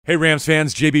Hey Rams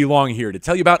fans, JB Long here to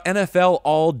tell you about NFL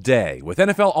All Day. With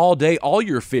NFL All Day, all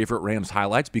your favorite Rams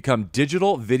highlights become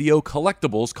digital video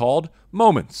collectibles called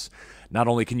Moments. Not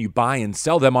only can you buy and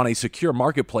sell them on a secure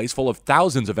marketplace full of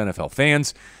thousands of NFL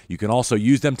fans, you can also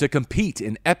use them to compete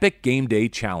in epic game day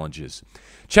challenges.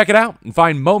 Check it out and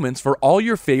find Moments for all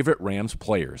your favorite Rams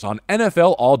players on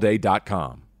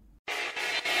NFLAllDay.com.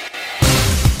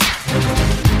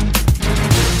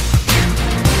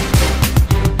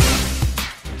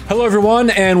 Hello, everyone,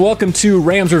 and welcome to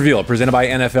Rams Reveal, presented by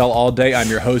NFL All Day. I'm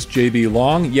your host, JB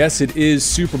Long. Yes, it is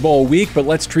Super Bowl week, but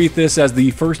let's treat this as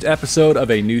the first episode of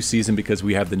a new season because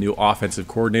we have the new offensive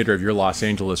coordinator of your Los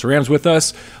Angeles Rams with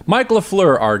us, Mike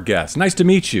LaFleur, our guest. Nice to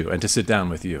meet you and to sit down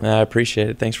with you. I appreciate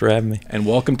it. Thanks for having me. And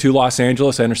welcome to Los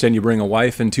Angeles. I understand you bring a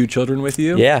wife and 2 children with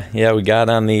you. Yeah. We got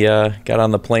on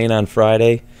the plane on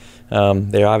Friday.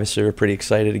 They obviously were pretty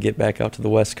excited to get back out to the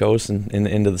West Coast and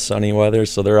into the sunny weather.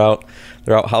 So they're out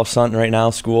house hunting right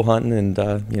now, school hunting, and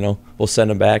we'll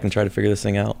send them back and try to figure this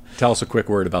thing out. Tell us a quick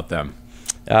word about them.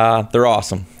 They're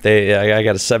awesome. I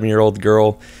got a 7-year-old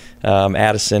girl,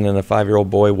 Addison, and a 5-year-old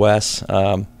boy, Wes.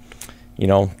 They're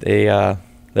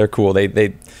cool.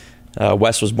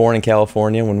 Wes was born in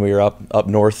California when we were up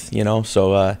north.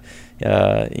 So.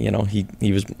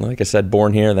 He was, like I said,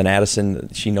 born here. Then Addison,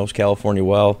 she knows California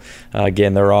well.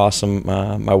 Again, they're awesome.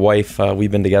 My wife, we've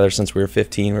been together since we were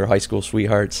 15. We were high school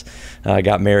sweethearts.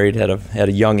 Got married at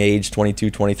a young age,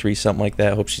 22, 23, something like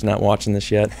that. Hope she's not watching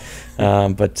this yet.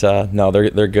 No,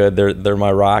 they're good. They're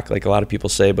my rock, like a lot of people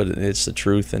say, but it's the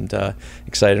truth. And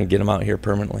excited to get them out here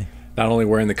permanently. Not only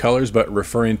wearing the colors, but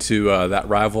referring to that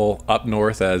rival up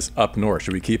north as up north.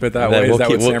 Should we keep it that way? Is that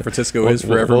what San Francisco is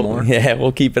forevermore?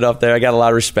 We'll keep it up there. I got a lot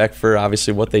of respect for,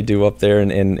 obviously, what they do up there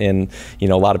and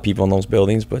a lot of people in those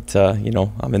buildings. But,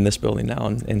 I'm in this building now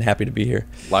and happy to be here.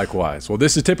 Likewise. Well,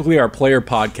 this is typically our player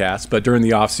podcast, but during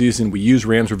the offseason, we use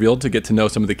Rams Revealed to get to know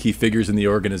some of the key figures in the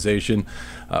organization,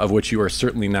 of which you are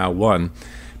certainly now one.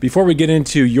 Before we get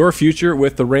into your future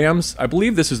with the Rams, I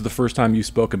believe this is the first time you've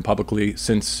spoken publicly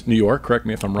since New York. Correct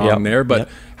me if I'm wrong there, but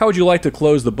how would you like to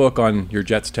close the book on your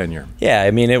Jets tenure? Yeah, I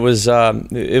mean, it was a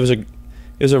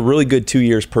really good 2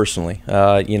 years personally.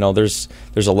 There's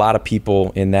a lot of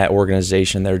people in that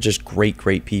organization that are just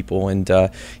great people, and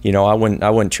I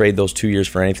wouldn't trade those 2 years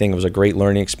for anything. It was a great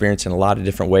learning experience in a lot of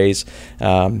different ways.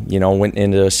 Went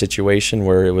into a situation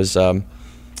where it was.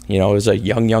 It was a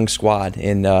young squad,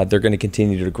 and they're going to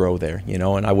continue to grow there,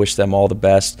 and I wish them all the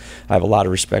best. I have a lot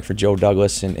of respect for Joe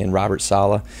Douglas and Robert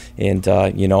Saleh, and,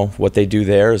 what they do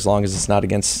there, as long as it's not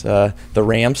against the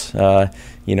Rams,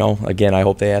 again, I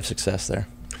hope they have success there.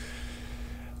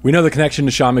 We know the connection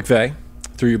to Sean McVay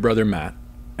through your brother Matt.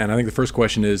 And I think the first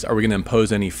question is, are we going to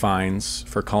impose any fines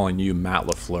for calling you Matt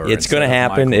LaFleur? It's going to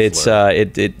happen. It's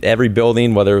every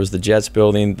building, whether it was the Jets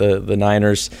building, the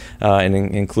Niners, and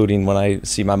including when I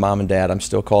see my mom and dad, I'm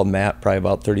still called Matt probably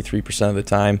about 33% of the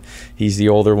time. He's the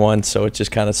older one, so it just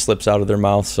kind of slips out of their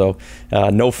mouth. So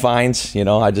no fines.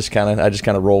 I just kind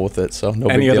of roll with it. So no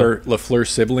big deal. Any other LaFleur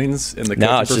siblings in the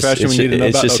coaching profession we need to know about?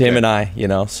 It's just him and I.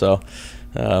 So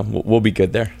we'll be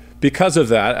good there. Because of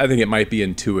that, I think it might be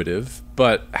intuitive,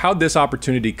 but how'd this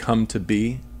opportunity come to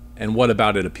be, and what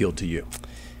about it appealed to you?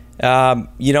 I've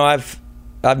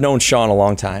known Sean a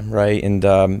long time, right? And,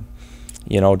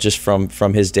 just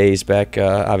from his days back,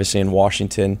 obviously in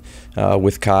Washington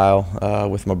with Kyle,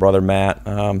 with my brother Matt,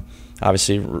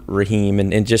 obviously Raheem,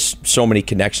 and just so many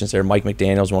connections there. Mike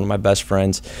McDaniel's one of my best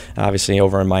friends, obviously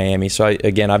over in Miami. So,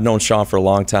 I've known Sean for a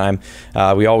long time.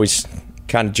 We always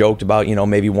kind of joked about,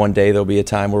 maybe one day there'll be a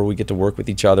time where we get to work with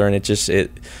each other, and it just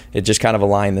kind of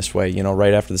aligned this way.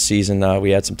 Right after the season,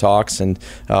 we had some talks and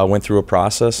went through a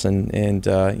process, and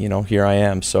here I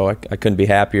am. So I couldn't be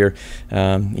happier,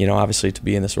 obviously, to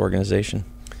be in this organization.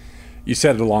 You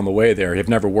said it along the way there. You've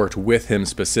never worked with him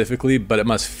specifically, but it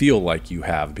must feel like you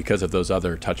have because of those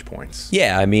other touch points.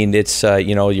 Yeah, I mean, it's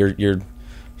you're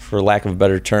for lack of a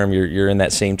better term, you're in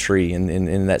that same tree and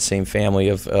in that same family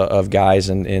of guys,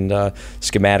 and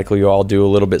schematically you all do a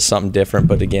little bit something different,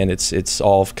 but again, it's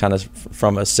all kind of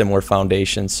from a similar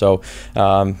foundation. So,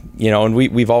 and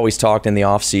we've always talked in the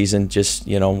off season, just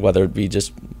whether it be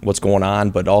just what's going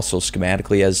on, but also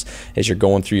schematically as you're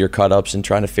going through your cut ups and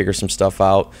trying to figure some stuff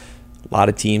out. A lot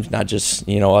of teams, not just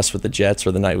us with the Jets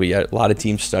or the Night, a lot of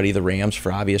teams study the Rams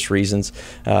for obvious reasons.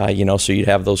 So you'd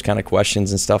have those kind of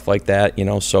questions and stuff like that.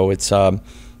 So it's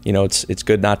it's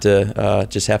good not to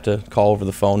just have to call over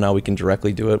the phone. Now we can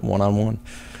directly do it one-on-one.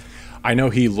 I know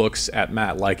he looks at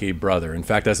Matt like a brother. In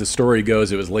fact, as the story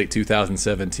goes, it was late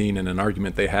 2017, and an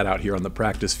argument they had out here on the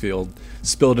practice field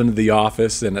spilled into the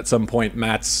office, and at some point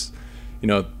Matt's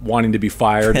wanting to be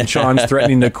fired, and Sean's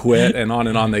threatening to quit, and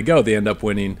on they go. They end up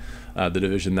winning the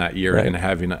division that year and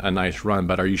having a nice run.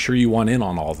 But are you sure you want in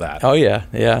on all that? Oh yeah.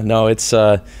 No, it's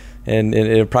and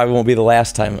it probably won't be the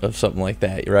last time of something like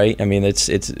that, right? I mean, it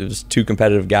was two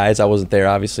competitive guys. I wasn't there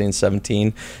obviously in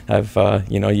 17. I've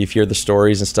you hear the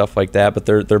stories and stuff like that, but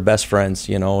they're best friends,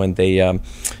 and they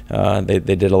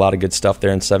did a lot of good stuff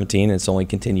there in 17. And it's only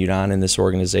continued on in this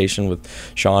organization with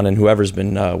Sean and whoever's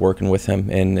been working with him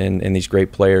and these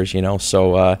great players,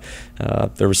 So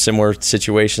there were similar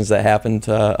situations that happened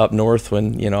up north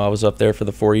when I was up there for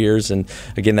the 4 years, and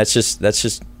again, that's just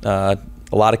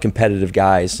a lot of competitive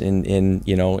guys in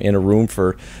a room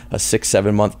for a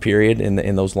 6-7 month period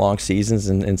in those long seasons,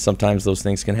 and sometimes those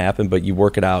things can happen, but you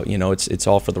work it out. It's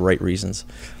all for the right reasons.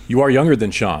 You are younger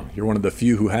than Sean. You're one of the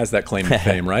few who has that claim to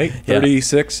fame, right?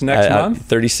 36 next month?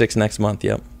 36 next month,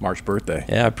 yep. March birthday.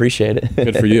 Yeah, I appreciate it.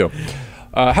 Good for you.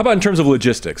 How about in terms of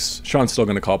logistics? Sean's still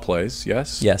going to call plays,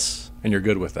 yes? Yes. And you're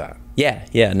good with that?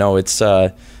 Yeah. No, it's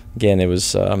again, it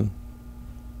was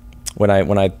when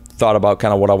I thought about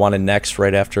kind of what I wanted next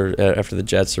right after the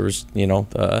Jets. There was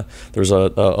there was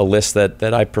a list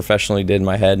that I professionally did in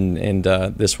my head, and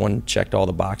this one checked all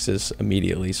the boxes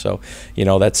immediately. So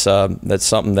that's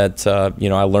something that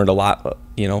I learned a lot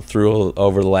through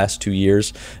over the last 2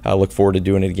 years. I look forward to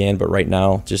doing it again, but right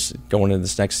now, just going into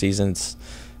this next season, it's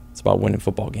about winning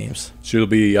football games. So you'll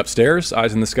be upstairs,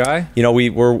 eyes in the sky?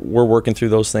 We're working through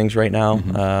those things right now,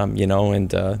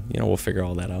 Mm-hmm. We'll figure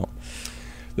all that out.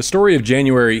 The story of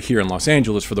January here in Los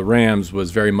Angeles for the Rams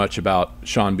was very much about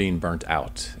Sean being burnt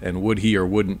out, and would he or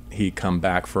wouldn't he come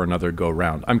back for another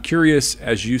go-round. I'm curious,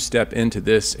 as you step into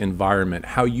this environment,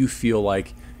 how you feel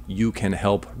like you can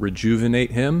help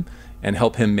rejuvenate him and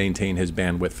help him maintain his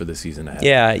bandwidth for the season ahead.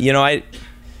 Yeah,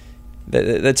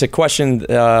 that's a question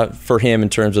for him in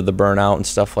terms of the burnout and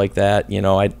stuff like that.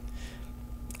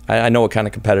 I know what kind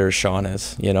of competitor Sean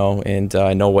is, and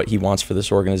I know what he wants for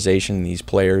this organization and these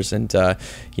players, and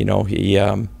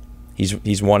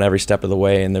he's won every step of the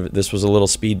way, and this was a little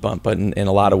speed bump, but in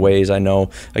a lot of ways, I know,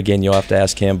 again, you'll have to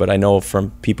ask him, but I know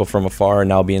from people from afar and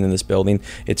now being in this building,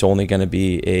 it's only going to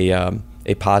be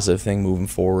a positive thing moving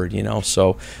forward,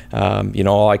 So,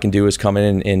 all I can do is come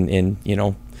in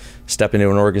and step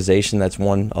into an organization that's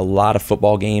won a lot of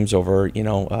football games over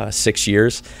 6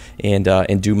 years,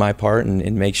 and do my part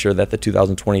and make sure that the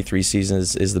 2023 season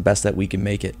is the best that we can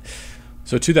make it.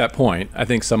 So to that point, I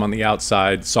think some on the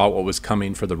outside saw what was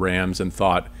coming for the Rams and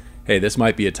thought, hey, this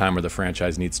might be a time where the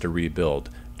franchise needs to rebuild.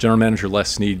 General Manager Les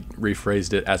Snead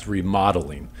rephrased it as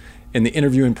remodeling. In the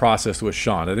interviewing process with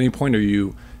Sean, at any point are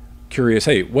you curious,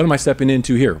 hey, what am I stepping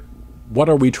into here? What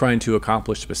are we trying to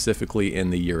accomplish specifically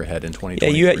in the year ahead in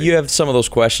 2023? Yeah, you have some of those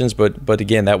questions, but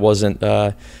again, that wasn't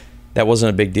a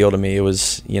big deal to me. It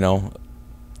was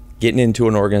getting into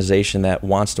an organization that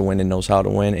wants to win and knows how to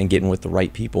win, and getting with the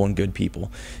right people and good people,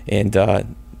 and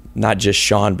not just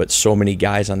Sean, but so many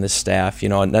guys on this staff.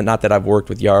 Not that I've worked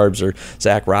with Yarbs or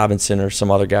Zach Robinson or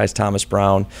some other guys, Thomas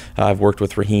Brown. I've worked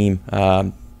with Raheem.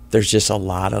 There's just a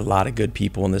lot of good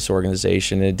people in this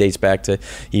organization, and it dates back to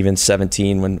even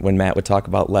 17 when Matt would talk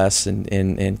about Les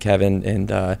and Kevin,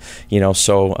 and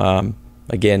so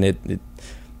again,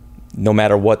 no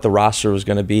matter what the roster was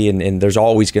going to be, and there's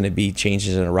always going to be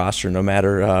changes in a roster, no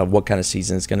matter what kind of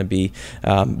season it's going to be,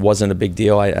 wasn't a big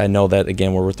deal. I know that,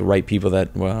 again, we're with the right people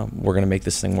that we're going to make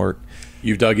this thing work.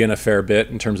 You've dug in a fair bit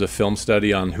in terms of film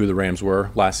study on who the Rams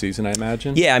were last season, I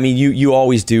imagine? Yeah, I mean, you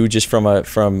always do, just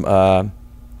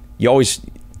you always,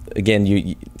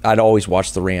 again, I'd always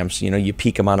watch the Rams. You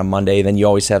peek them on a Monday, then you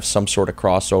always have some sort of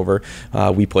crossover.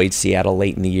 We played Seattle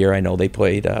late in the year. I know they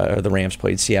played, the Rams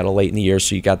played Seattle late in the year,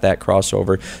 so you got that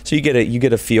crossover. So you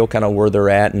get a feel kind of where they're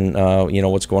at, and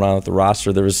what's going on with the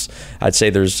roster. There was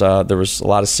a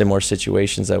lot of similar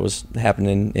situations that was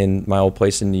happening in my old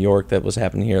place in New York that was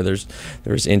happening here. There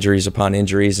was injuries upon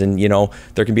injuries, and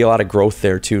there can be a lot of growth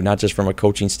there too, not just from a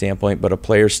coaching standpoint, but a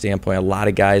player standpoint. A lot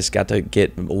of guys got to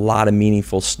get a lot of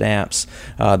meaningful snaps.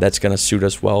 That's going to suit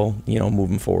us well,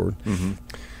 moving forward. Mm-hmm.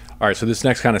 All right, so this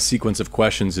next kind of sequence of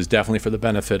questions is definitely for the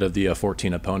benefit of the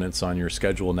 14 opponents on your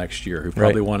schedule next year, who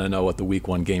probably want to know what the Week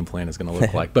 1 game plan is going to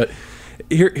look like. But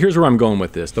here's where I'm going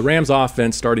with this. The Rams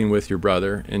offense, starting with your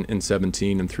brother in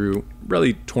 17 and through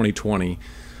really 2020,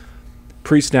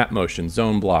 pre-snap motion,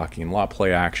 zone blocking, lot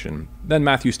play action. Then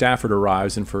Matthew Stafford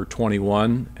arrives, and for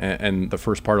 21 and the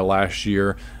first part of last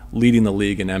year, leading the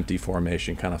league in empty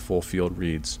formation, kind of full field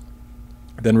reads.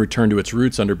 Then returned to its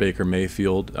roots under Baker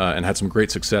Mayfield and had some great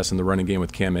success in the running game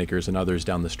with Cam Akers and others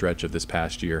down the stretch of this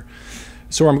past year.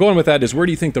 So where I'm going with that is, where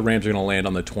do you think the Rams are going to land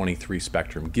on the 23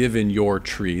 spectrum, given your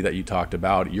tree that you talked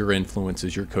about, your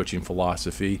influences, your coaching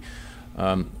philosophy?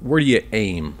 Where do you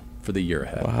aim for the year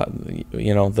ahead?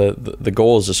 The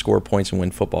goal is to score points and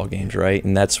win football games, right?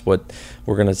 And that's what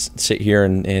we're going to sit here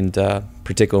and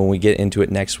particularly when we get into it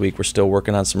next week. We're still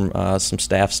working on some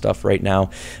staff stuff right now,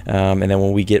 and then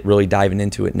when we get really diving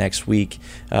into it next week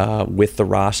with the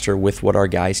roster, with what our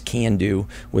guys can do,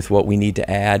 with what we need to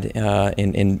add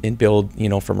and build,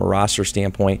 from a roster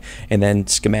standpoint, and then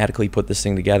schematically put this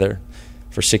thing together.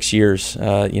 For 6 years,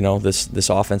 this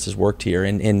offense has worked here,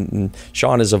 and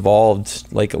Sean has evolved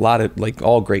like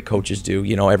all great coaches do,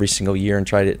 every single year, and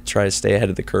try to stay ahead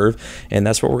of the curve, and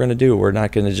that's what we're going to do. We're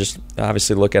not going to just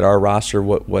obviously look at our roster,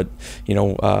 what we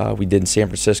did in San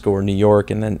Francisco or New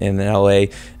York, and then in LA.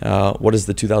 What is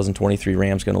the 2023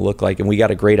 Rams going to look like? And we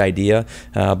got a great idea,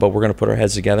 but we're going to put our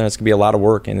heads together. And it's going to be a lot of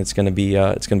work, and it's going to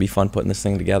be fun putting this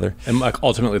thing together. And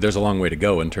ultimately, there's a long way to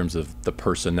go in terms of the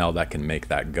personnel that can make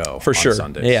that go. For sure.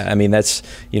 Sundays. Yeah, I mean, that's,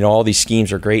 all these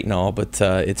schemes are great and all, but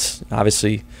it's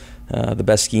obviously the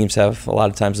best schemes have a lot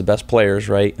of times the best players,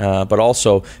 right? But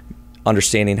also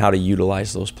understanding how to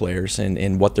utilize those players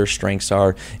and what their strengths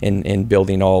are in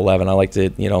building all 11. I like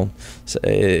to,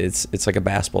 it's like a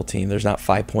basketball team. There's not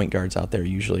 5 point guards out there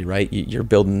usually, right? You're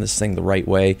building this thing the right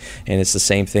way, and it's the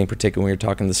same thing, particularly when you're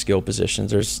talking the skill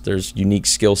positions. There's unique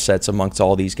skill sets amongst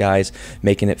all these guys,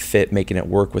 making it fit, making it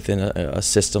work within a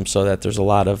system, so that there's a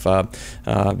lot of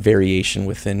variation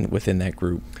within that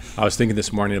group. I was thinking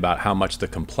this morning about how much the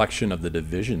complexion of the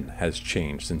division has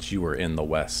changed since you were in the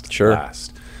West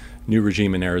last. New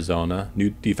regime in Arizona,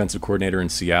 new defensive coordinator in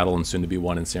Seattle, and soon to be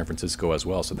one in San Francisco as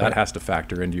well. So that has to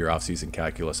factor into your offseason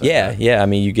calculus. Yeah. I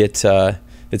mean, you get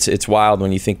it's wild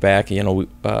when you think back.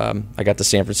 I got to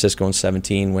San Francisco in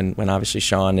 2017 when obviously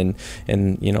Sean and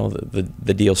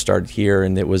the deal started here,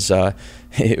 and it was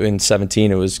in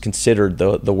 2017 it was considered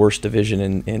the worst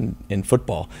division in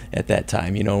football at that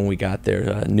time. When we got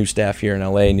there, new staff here in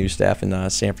LA, new staff in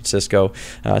San Francisco.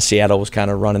 Seattle was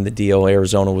kind of running the deal.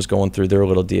 Arizona was going through their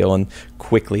little deal, and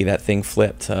quickly that thing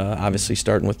flipped. Obviously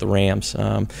starting with the Rams.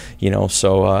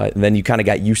 So then you kind of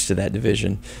got used to that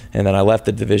division, and then I left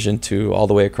the division to all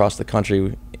the way across the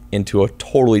country into a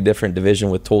totally different division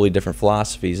with totally different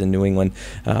philosophies in New England,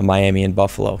 Miami, and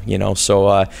Buffalo.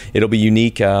 So it'll be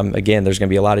unique. Again, there's going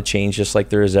to be a lot of change, just like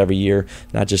there is every year,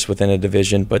 not just within a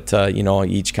division, but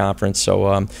each conference.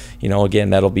 So again,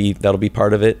 that'll be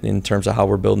part of it in terms of how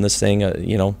we're building this thing.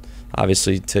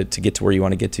 Obviously, to get to where you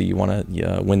want to get to, you want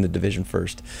to win the division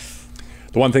first.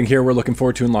 The one thing here we're looking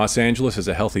forward to in Los Angeles is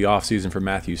a healthy offseason for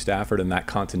Matthew Stafford, and that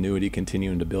continuity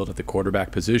continuing to build at the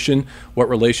quarterback position. What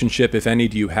relationship, if any,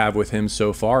 do you have with him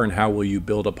so far, and how will you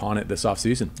build upon it this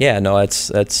offseason? Yeah, no,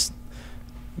 that's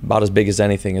about as big as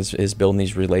anything is building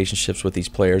these relationships with these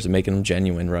players and making them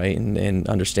genuine, right? And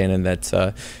understanding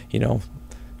that,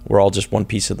 we're all just one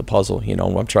piece of the puzzle.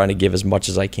 I'm trying to give as much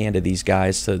as I can to these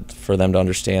guys for them to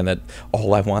understand that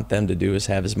all I want them to do is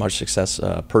have as much success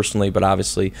personally, but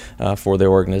obviously for their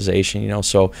organization.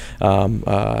 So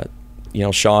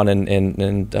Sean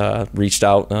and reached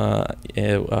out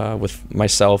with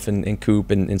myself and Coop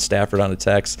and Stafford on a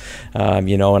text,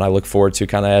 and I look forward to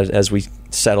kind of as we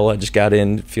settle. I just got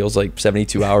in, feels like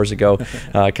 72 hours ago,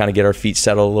 kind of get our feet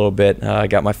settled a little bit. I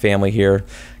got my family here.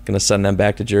 Going to send them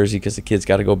back to Jersey because the kids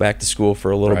got to go back to school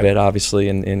for a little bit, obviously,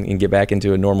 and get back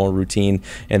into a normal routine,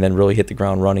 and then really hit the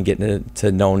ground running, getting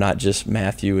to know not just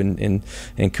Matthew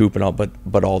and Coop and all,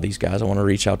 but all these guys. I want to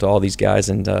reach out to all these guys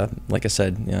and, like I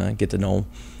said, get to know them.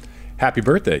 Happy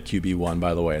birthday, QB1,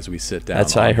 by the way, as we sit down.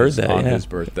 That's how I heard that, on his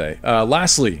birthday.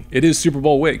 Lastly, it is Super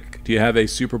Bowl week. Do you have a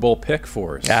Super Bowl pick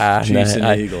for us? Chiefs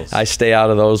and Eagles. I stay out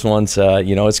of those ones.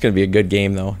 It's going to be a good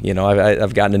game, though.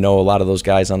 I've gotten to know a lot of those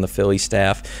guys on the Philly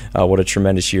staff. What a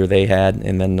tremendous year they had,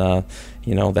 and then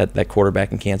that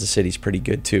quarterback in Kansas City is pretty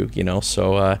good too.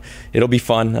 So it'll be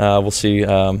fun. We'll see.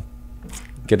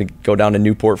 Going to go down to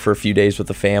Newport for a few days with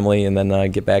the family, and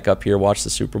then get back up here, watch the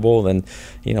Super Bowl. Then,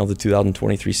 the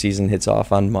 2023 season hits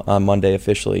off on Monday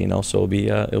officially. So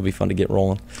it'll be fun to get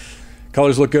rolling.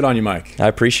 Colors look good on you, Mike. I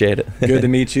appreciate it. Good to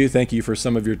meet you. Thank you for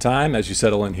some of your time as you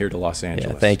settle in here to Los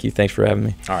Angeles. Yeah, thank you. Thanks for having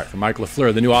me. All right, for Mike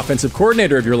LaFleur, the new offensive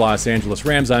coordinator of your Los Angeles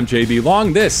Rams, I'm JB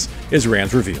Long. This is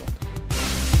Rams Revealed.